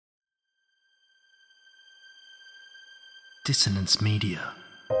Dissonance Media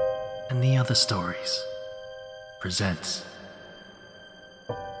and the Other Stories presents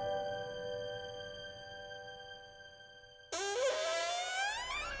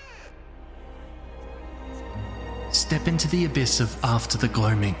Step into the abyss of After the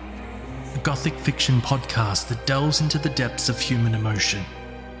Gloaming, a gothic fiction podcast that delves into the depths of human emotion.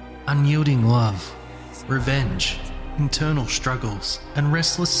 Unyielding love, revenge, internal struggles, and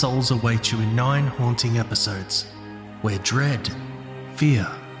restless souls await you in 9 haunting episodes, where dread, fear,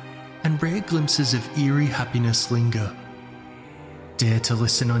 and rare glimpses of eerie happiness linger. Dare to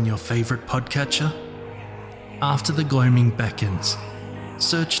listen on your favourite podcatcher? After the Gloaming beckons.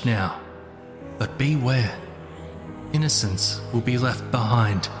 Search now, but beware. Innocence will be left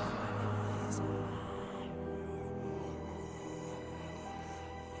behind.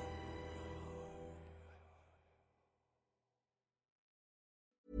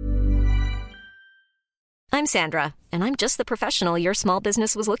 I'm Sandra, and I'm just the professional your small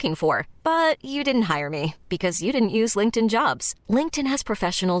business was looking for. But you didn't hire me because you didn't use LinkedIn Jobs. LinkedIn has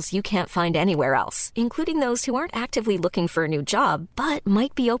professionals you can't find anywhere else, including those who aren't actively looking for a new job, but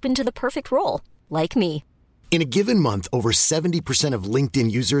might be open to the perfect role, like me. In a given month, over 70% of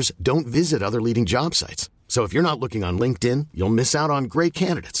LinkedIn users don't visit other leading job sites. So if you're not looking on LinkedIn, you'll miss out on great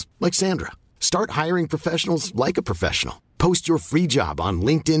candidates like Sandra. Start hiring professionals like a professional. Post your free job on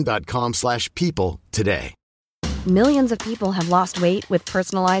linkedin.com/people today. Millions of people have lost weight with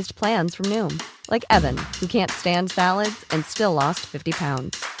personalized plans from Noom. Like Evan, who can't stand salads and still lost 50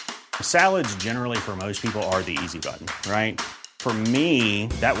 pounds. Salads generally for most people are the easy button, right? For me,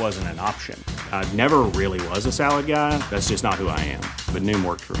 that wasn't an option. I never really was a salad guy. That's just not who I am. But Noom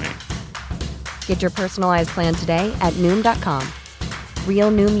worked for me. Get your personalized plan today at Noom.com. Real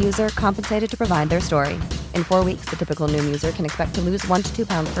Noom user compensated to provide their story. In 4 weeks, the typical Noom user can expect to lose 1 to 2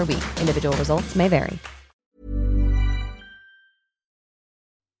 pounds per week. Individual results may vary.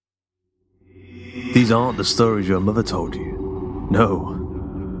 These aren't the stories your mother told you.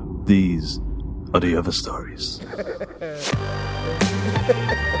 No, these are the other stories.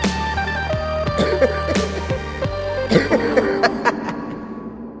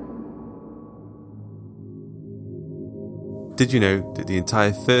 Did you know that the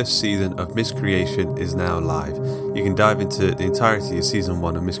entire first season of Miscreation is now live? You can dive into the entirety of season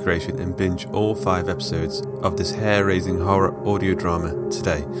 1 of Miscreation and binge all 5 episodes of this hair-raising horror audio drama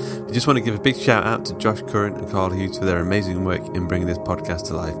today. We just want to give a big shout out to Josh Curran and Carl Hughes for their amazing work in bringing this podcast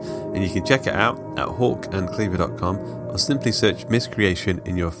to life, and you can check it out at hawkandcleaver.com or simply search Miscreation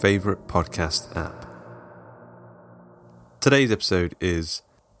in your favourite podcast app. Today's episode is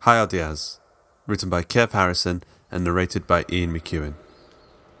Haldjas, written by Kev Harrison and narrated by Ian McEwen.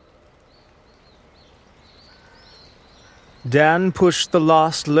 Dan pushed the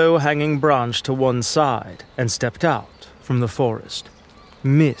last low-hanging branch to one side and stepped out from the forest.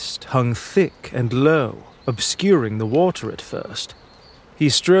 Mist hung thick and low, obscuring the water at first. He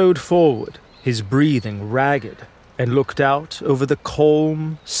strode forward, his breathing ragged, and looked out over the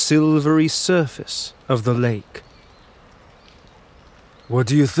calm, silvery surface of the lake. "What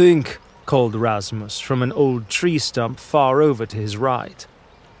do you think?" called Rasmus from an old tree stump far over to his right.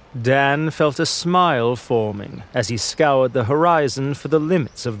 Dan felt a smile forming as he scoured the horizon for the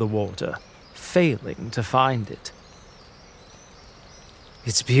limits of the water, failing to find it.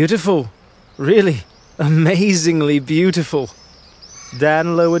 "It's beautiful. Really, amazingly beautiful."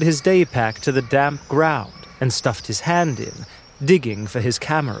 Dan lowered his day pack to the damp ground and stuffed his hand in, digging for his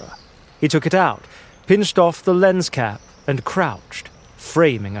camera. He took it out, pinched off the lens cap, and crouched,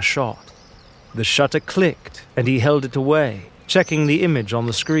 framing a shot. The shutter clicked, and he held it away, checking the image on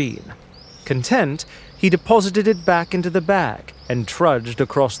the screen. Content, he deposited it back into the bag and trudged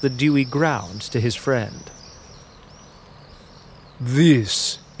across the dewy ground to his friend.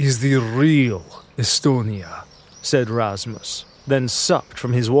 "This is the real Estonia," said Rasmus, then supped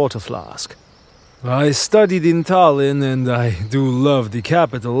from his water flask. "I studied in Tallinn, and I do love the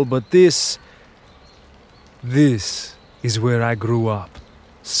capital, but this is where I grew up.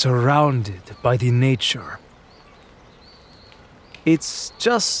 Surrounded by the nature." "It's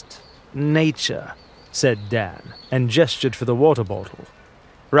just nature," said Dan, and gestured for the water bottle.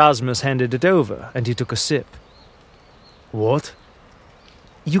 Rasmus handed it over, and he took a sip. "What?"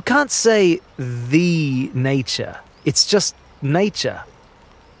 "You can't say the nature. It's just nature."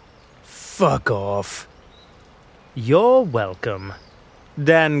 "Fuck off." "You're welcome."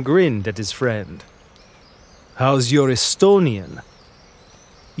 Dan grinned at his friend. "How's your Estonian?"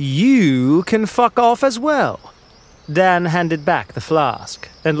 "You can fuck off as well." Dan handed back the flask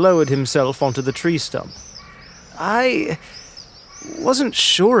and lowered himself onto the tree stump. "I wasn't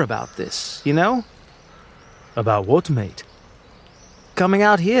sure about this, you know?" "About what, mate?" coming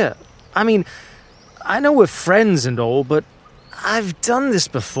out here. I mean, I know we're friends and all, but I've done this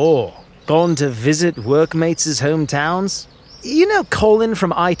before. Gone to visit workmates' hometowns. You know Colin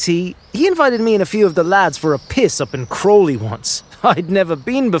from IT? He invited me and a few of the lads for a piss up in Crawley once. I'd never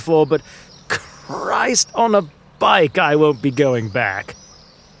been before, but Christ on a bike, I won't be going back.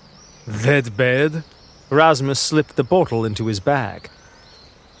 That bad? Rasmus slipped the bottle into his bag.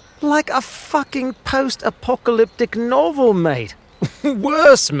 Like a fucking post-apocalyptic novel, mate.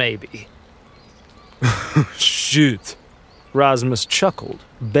 Worse, maybe. Shit. Rasmus chuckled,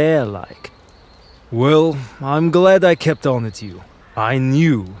 bear-like. Well, I'm glad I kept on at you. I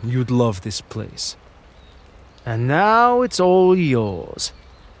knew you'd love this place. And now it's all yours.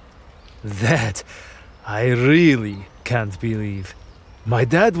 That I really can't believe. My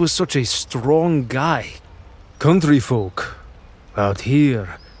dad was such a strong guy. Country folk out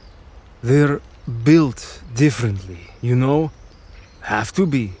here, they're built differently, you know? Have to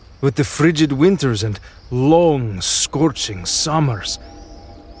be, with the frigid winters and long, scorching summers.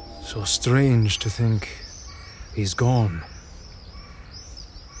 So strange to think he's gone.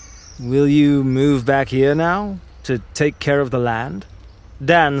 Will you move back here now, to take care of the land?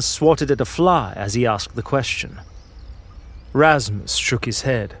 Dan swatted at a fly as he asked the question. Rasmus shook his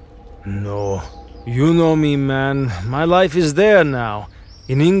head. No, you know me, man. My life is there now,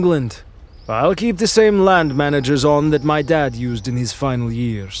 in England. I'll keep the same land managers on that my dad used in his final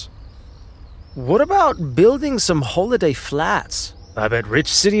years. What about building some holiday flats? I bet rich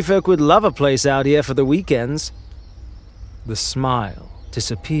city folk would love a place out here for the weekends. The smile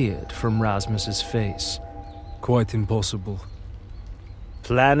disappeared from Rasmus's face. Quite impossible.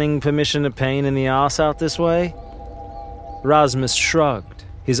 Planning permission a pain in the arse out this way? Rasmus shrugged,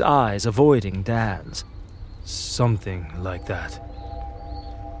 his eyes avoiding Dan's. Something like that.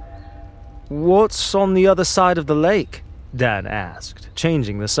 What's on the other side of the lake? Dan asked,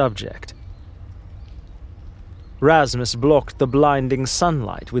 changing the subject. Rasmus blocked the blinding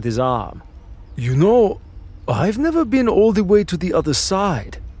sunlight with his arm. You know, I've never been all the way to the other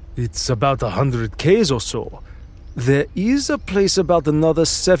side. It's about 100 k's or so. There is a place about another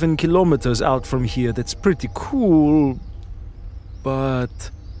 7 kilometers out from here that's pretty cool,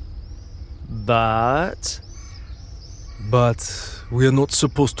 But we're not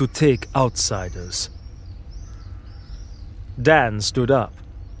supposed to take outsiders. Dan stood up.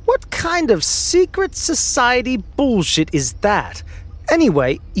 What kind of secret society bullshit is that?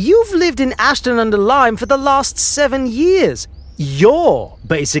 Anyway, you've lived in Ashton-under-Lyme for the last 7 years. You're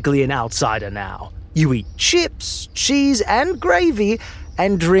basically an outsider now. You eat chips, cheese, and gravy,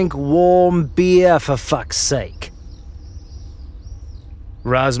 and drink warm beer for fuck's sake.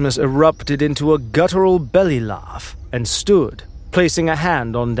 Rasmus erupted into a guttural belly laugh and stood, placing a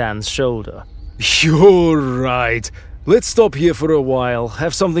hand on Dan's shoulder. You're right. Let's stop here for a while,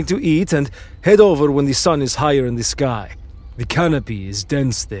 have something to eat, and head over when the sun is higher in the sky. The canopy is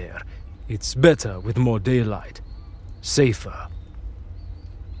dense there. It's better with more daylight. Safer.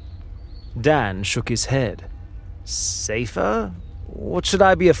 Dan shook his head. Safer? What should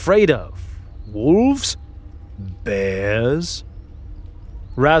I be afraid of? Wolves? Bears?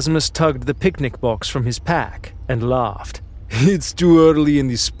 Rasmus tugged the picnic box from his pack and laughed. It's too early in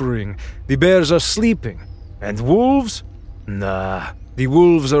the spring. The bears are sleeping. And wolves? Nah, the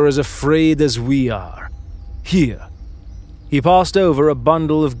wolves are as afraid as we are. Here. He passed over a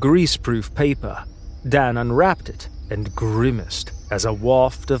bundle of greaseproof paper. Dan unwrapped it and grimaced as a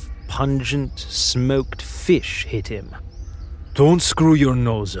waft of pungent, smoked fish hit him. Don't screw your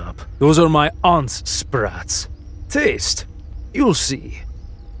nose up. Those are my aunt's sprats. Taste. You'll see.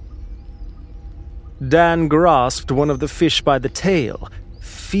 Dan grasped one of the fish by the tail,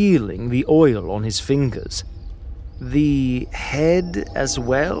 feeling the oil on his fingers. The head as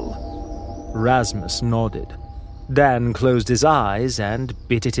well? Rasmus nodded. Dan closed his eyes and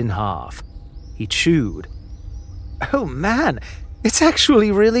bit it in half. He chewed. Oh man, it's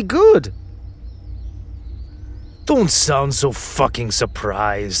actually really good. Don't sound so fucking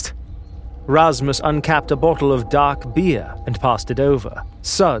surprised. Rasmus uncapped a bottle of dark beer and passed it over,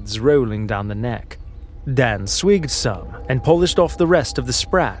 suds rolling down the neck. Dan swigged some and polished off the rest of the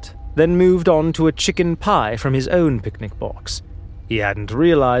sprat, then moved on to a chicken pie from his own picnic box. He hadn't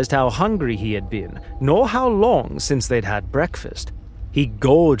realized how hungry he had been, nor how long since they'd had breakfast. He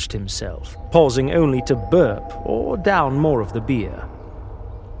gorged himself, pausing only to burp or down more of the beer.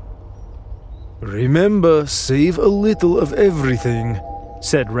 Remember, save a little of everything,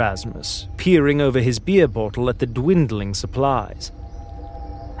 said Rasmus, peering over his beer bottle at the dwindling supplies.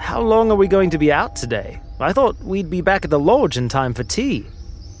 How long are we going to be out today? I thought we'd be back at the lodge in time for tea.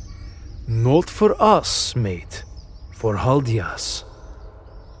 Not for us, mate. For Haldjas.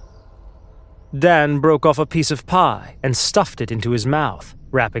 Dan broke off a piece of pie and stuffed it into his mouth,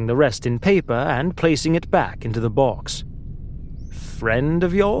 wrapping the rest in paper and placing it back into the box. Friend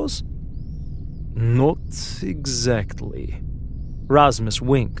of yours? Not exactly. Rasmus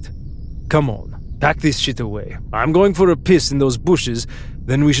winked. Come on, pack this shit away. I'm going for a piss in those bushes,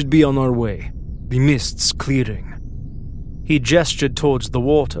 then we should be on our way. The mist's clearing. He gestured towards the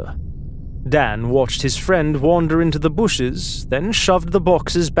water. Dan watched his friend wander into the bushes, then shoved the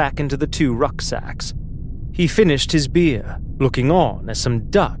boxes back into the 2 rucksacks. He finished his beer, looking on as some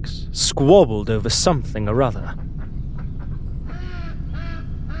ducks squabbled over something or other.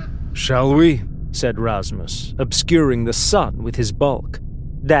 Shall we? Said Rasmus, obscuring the sun with his bulk.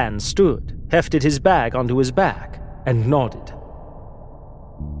 Dan stood, hefted his bag onto his back, and nodded.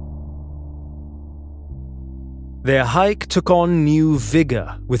 Their hike took on new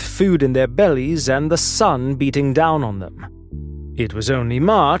vigor, with food in their bellies and the sun beating down on them. It was only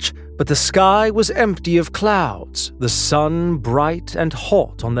March, but the sky was empty of clouds, the sun bright and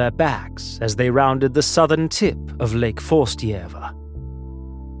hot on their backs as they rounded the southern tip of Lake Forstjäva.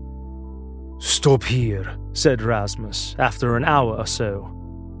 Stop here, said Rasmus after an hour or so.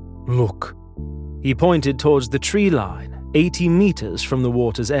 Look. He pointed towards the tree line, 80 meters from the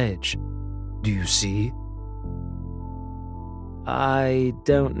water's edge. Do you see? I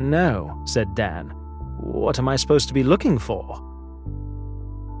don't know, said Dan. What am I supposed to be looking for?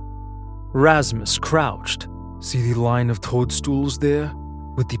 Rasmus crouched. See the line of toadstools there?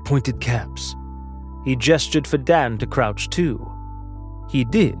 With the pointed caps? He gestured for Dan to crouch too. He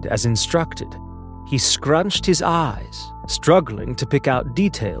did as instructed. He scrunched his eyes, struggling to pick out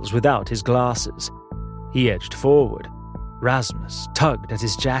details without his glasses. He edged forward. Rasmus tugged at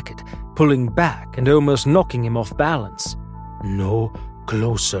his jacket, pulling back and almost knocking him off balance. No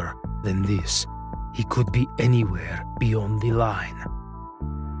closer than this. He could be anywhere beyond the line.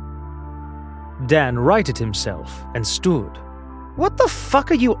 Dan righted himself and stood. What the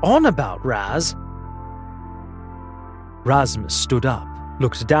fuck are you on about, Raz? Rasmus stood up,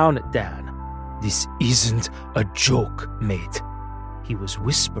 looked down at Dan. This isn't a joke, mate. He was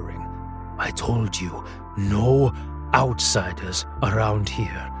whispering. I told you, no outsiders around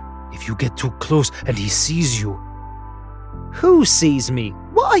here. If you get too close and he sees you... Who sees me?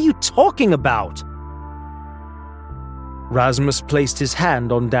 What are you talking about? Rasmus placed his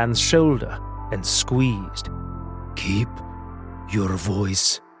hand on Dan's shoulder and squeezed. Keep your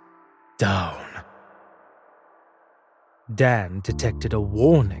voice down. Dan detected a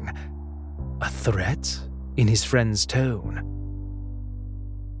warning, a threat in his friend's tone.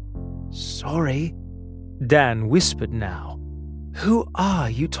 Sorry, Dan whispered now. Who are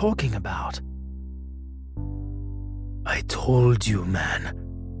you talking about? I told you,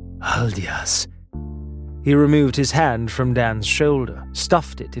 man. Haldjas. He removed his hand from Dan's shoulder,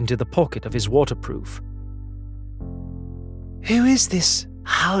 stuffed it into the pocket of his waterproof. Who is this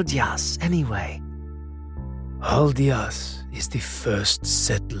Haldjas, anyway? Haldjas is the first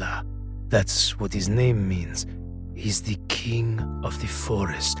settler. That's what his name means. He's the king of the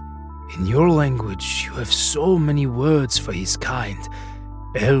forest. In your language, you have so many words for his kind.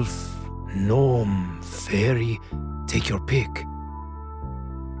 Elf, gnome, fairy, take your pick.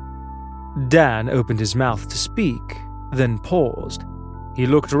 Dan opened his mouth to speak, then paused. He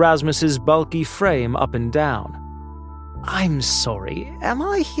looked Rasmus's bulky frame up and down. I'm sorry, am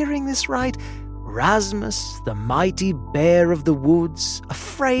I hearing this right? Rasmus, the mighty bear of the woods,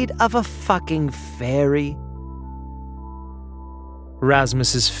 afraid of a fucking fairy?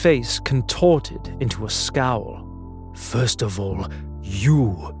 Rasmus's face contorted into a scowl. First of all,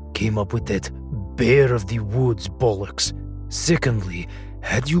 you came up with that bear of the woods bollocks. Secondly,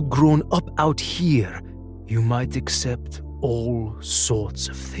 had you grown up out here, you might accept all sorts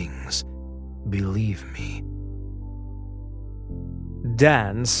of things. Believe me.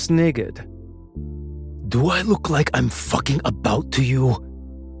 Dan sniggered. Do I look like I'm fucking about to you?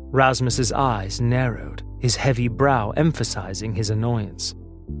 Rasmus's eyes narrowed, his heavy brow emphasizing his annoyance.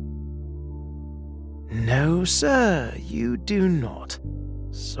 No, sir, you do not.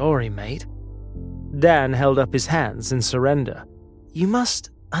 Sorry, mate. Dan held up his hands in surrender. You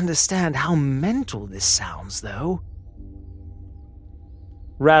must understand how mental this sounds, though.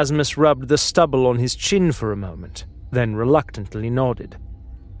 Rasmus rubbed the stubble on his chin for a moment, then reluctantly nodded.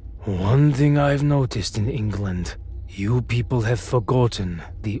 One thing I've noticed in England, you people have forgotten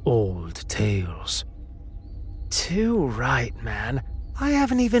the old tales. Too right, man. I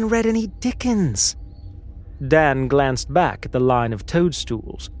haven't even read any Dickens. Dan glanced back at the line of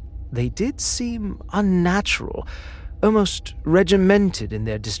toadstools. They did seem unnatural, almost regimented in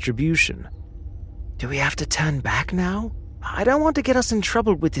their distribution. Do we have to turn back now? I don't want to get us in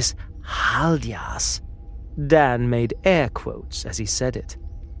trouble with this Haldjas. Dan made air quotes as he said it.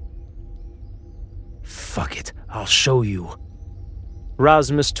 Fuck it, I'll show you.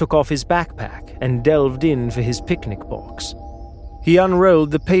 Rasmus took off his backpack and delved in for his picnic box. He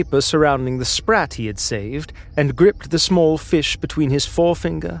unrolled the paper surrounding the sprat he had saved and gripped the small fish between his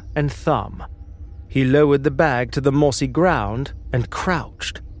forefinger and thumb. He lowered the bag to the mossy ground and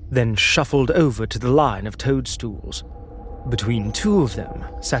crouched, then shuffled over to the line of toadstools. Between two of them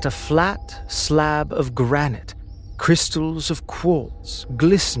sat a flat slab of granite, crystals of quartz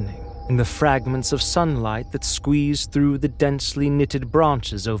glistening in the fragments of sunlight that squeezed through the densely knitted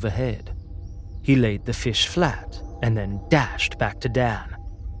branches overhead. He laid the fish flat and then dashed back to Dan.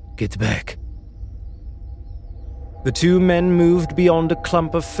 Get back. The two men moved beyond a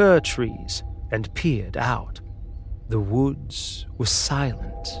clump of fir trees and peered out. The woods were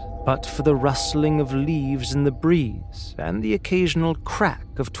silent, but for the rustling of leaves in the breeze and the occasional crack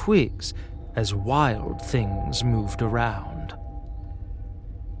of twigs as wild things moved around.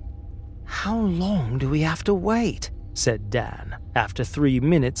 "How long do we have to wait?" said Dan, after 3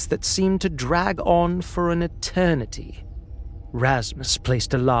 minutes that seemed to drag on for an eternity. Rasmus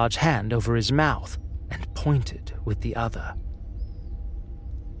placed a large hand over his mouth and pointed with the other.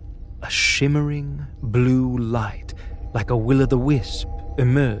 A shimmering blue light, like a will-o'-the-wisp,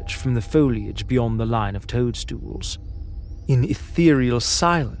 emerged from the foliage beyond the line of toadstools. In ethereal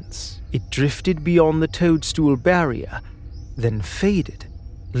silence, it drifted beyond the toadstool barrier, then faded,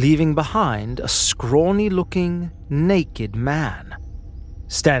 leaving behind a scrawny-looking, naked man.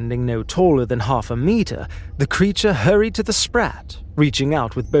 Standing no taller than 1/2 meter, the creature hurried to the sprat, reaching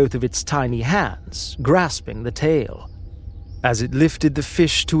out with both of its tiny hands, grasping the tail. As it lifted the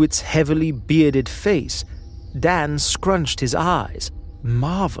fish to its heavily bearded face, Dan scrunched his eyes,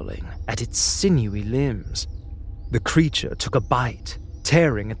 marveling at its sinewy limbs. The creature took a bite,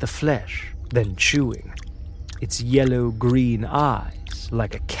 tearing at the flesh, then chewing. Its yellow-green eyes,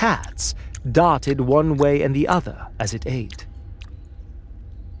 like a cat's, darted one way and the other as it ate.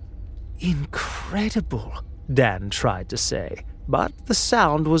 "Incredible," Dan tried to say, but the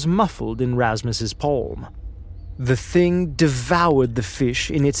sound was muffled in Rasmus's palm. The thing devoured the fish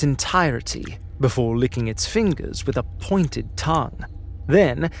in its entirety before licking its fingers with a pointed tongue.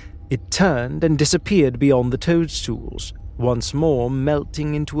 Then it turned and disappeared beyond the toadstools, once more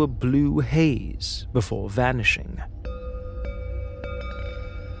melting into a blue haze before vanishing.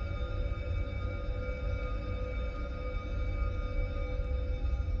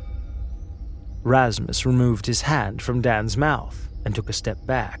 Rasmus removed his hand from Dan's mouth and took a step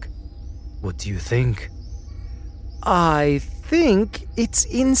back. What do you think? "I think it's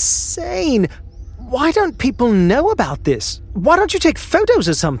insane. Why don't people know about this? Why don't you take photos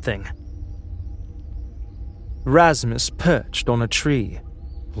or something?" Rasmus perched on a tree.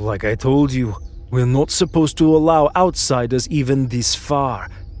 Like I told you, we're not supposed to allow outsiders even this far,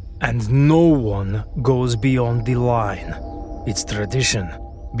 and no one goes beyond the line. It's tradition.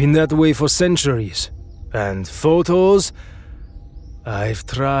 Been that way for centuries. And photos? I've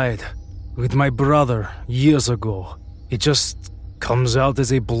tried. With my brother, years ago. It just comes out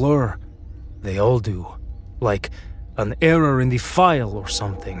as a blur. They all do. Like an error in the file or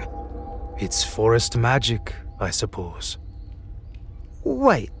something. It's forest magic, I suppose.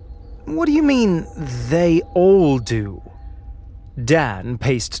 Wait, what do you mean, they all do? Dan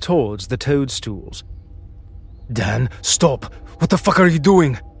paced towards the toadstools. Dan, stop! What the fuck are you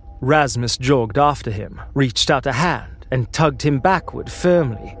doing? Rasmus jogged after him, reached out a hand, and tugged him backward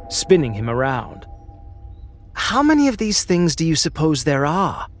firmly, spinning him around. "How many of these things do you suppose there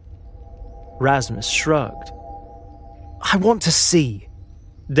are?" Rasmus shrugged. "I want to see."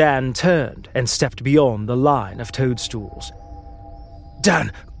 Dan turned and stepped beyond the line of toadstools.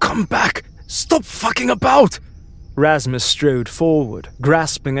 Dan, come back! Stop fucking about! Rasmus strode forward,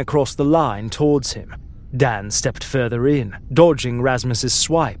 grasping across the line towards him. Dan stepped further in, dodging Rasmus's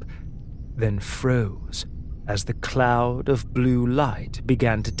swipe, then froze as the cloud of blue light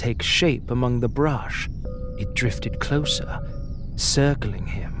began to take shape among the brush. It drifted closer, circling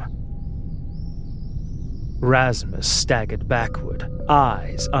him. Rasmus staggered backward,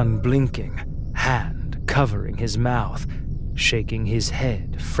 eyes unblinking, hand covering his mouth, shaking his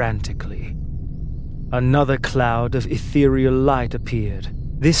head frantically. Another cloud of ethereal light appeared,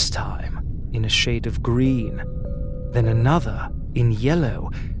 this time in a shade of green, then another in yellow,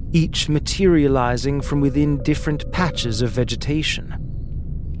 each materializing from within different patches of vegetation.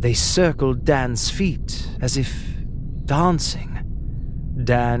 They circled Dan's feet as if dancing.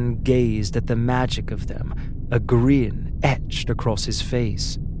 Dan gazed at the magic of them, a grin etched across his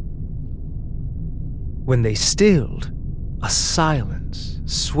face. When they stilled, a silence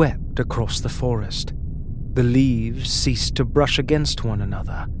swept walked across the forest. The leaves ceased to brush against one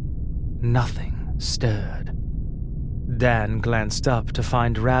another. Nothing stirred. Dan glanced up to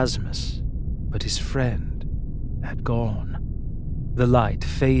find Rasmus, but his friend had gone. The light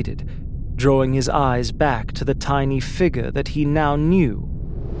faded, drawing his eyes back to the tiny figure that he now knew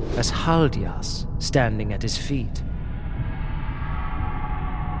as Haldjas standing at his feet.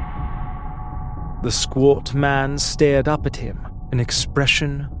 The squat man stared up at him, an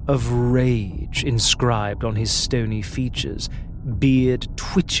expression of rage inscribed on his stony features, beard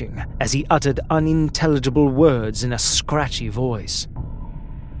twitching as he uttered unintelligible words in a scratchy voice.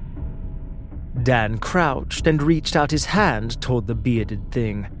 Dan crouched and reached out his hand toward the bearded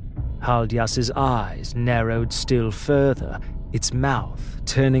thing. Haldjas' eyes narrowed still further, its mouth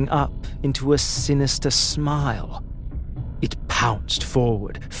turning up into a sinister smile. It pounced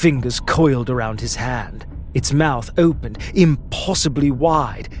forward, fingers coiled around his hand. Its mouth opened, impossibly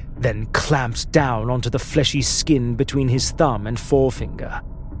wide, then clamped down onto the fleshy skin between his thumb and forefinger.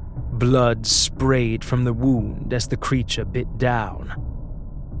 Blood sprayed from the wound as the creature bit down.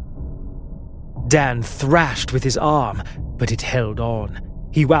 Dan thrashed with his arm, but it held on.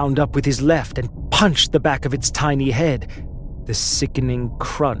 He wound up with his left and punched the back of its tiny head. The sickening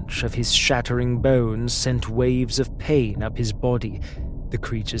crunch of his shattering bones sent waves of pain up his body. The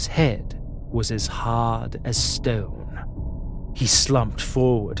creature's head was as hard as stone. He slumped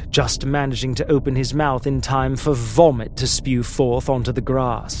forward, just managing to open his mouth in time for vomit to spew forth onto the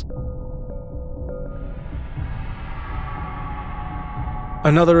grass.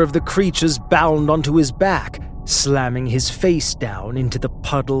 Another of the creatures bound onto his back, slamming his face down into the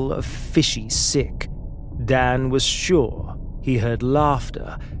puddle of fishy sick. Dan was sure he heard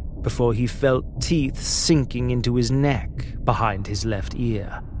laughter before he felt teeth sinking into his neck behind his left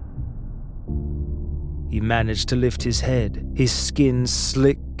ear. He managed to lift his head, his skin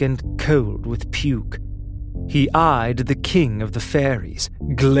slick and cold with puke. He eyed the king of the fairies,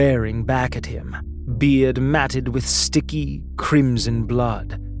 glaring back at him, beard matted with sticky, crimson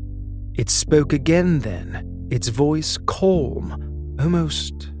blood. It spoke again then, its voice calm,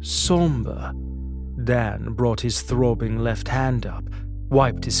 almost somber. Dan brought his throbbing left hand up,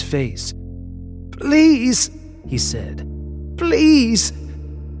 wiped his face. "Please," he said. "Please."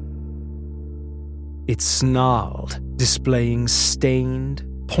 It snarled, displaying stained,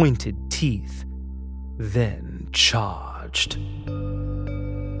 pointed teeth, then charged.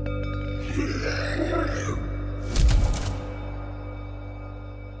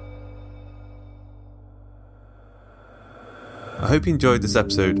 I hope you enjoyed this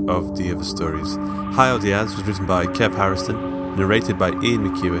episode of The Other Stories. Haldjas was written by Kev Harrison, narrated by Ian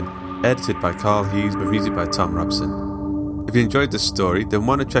McEwen, edited by Carl Hughes, with music by Tom Robson. If you enjoyed this story, then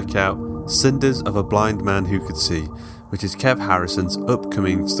want to check out Cinders of a Blind Man Who Could See, which is Kev Harrison's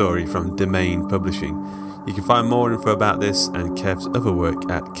upcoming story from Domain Publishing. You can find more info about this and Kev's other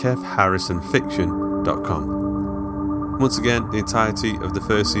work at kevharrisonfiction.com. Once again, the entirety of the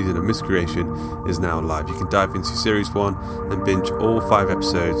first season of Miscreation is now live. You can dive into Series 1 and binge all 5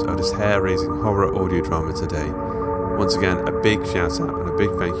 episodes of this hair-raising horror audio drama today. Once again, a big shout out and a big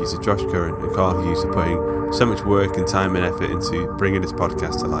thank you to Josh Curran and Carl Hughes for putting so much work and time and effort into bringing this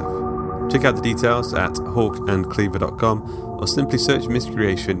podcast to life. Check out the details at hawkandcleaver.com or simply search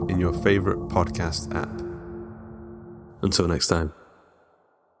Miscreation in your favourite podcast app. Until next time.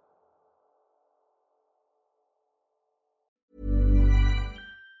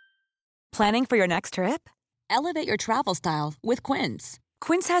 Planning for your next trip? Elevate your travel style with Quince.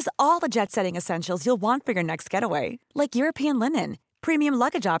 Quince has all the jet-setting essentials you'll want for your next getaway, like European linen, premium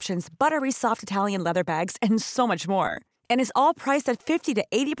luggage options, buttery soft Italian leather bags, and so much more. And is all priced at 50 to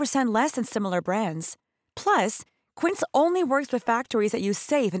 80% less than similar brands. Plus, Quince only works with factories that use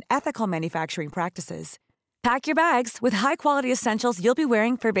safe and ethical manufacturing practices. Pack your bags with high-quality essentials you'll be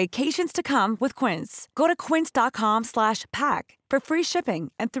wearing for vacations to come with Quince. Go to quince.com/pack for free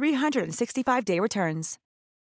shipping and 365-day returns.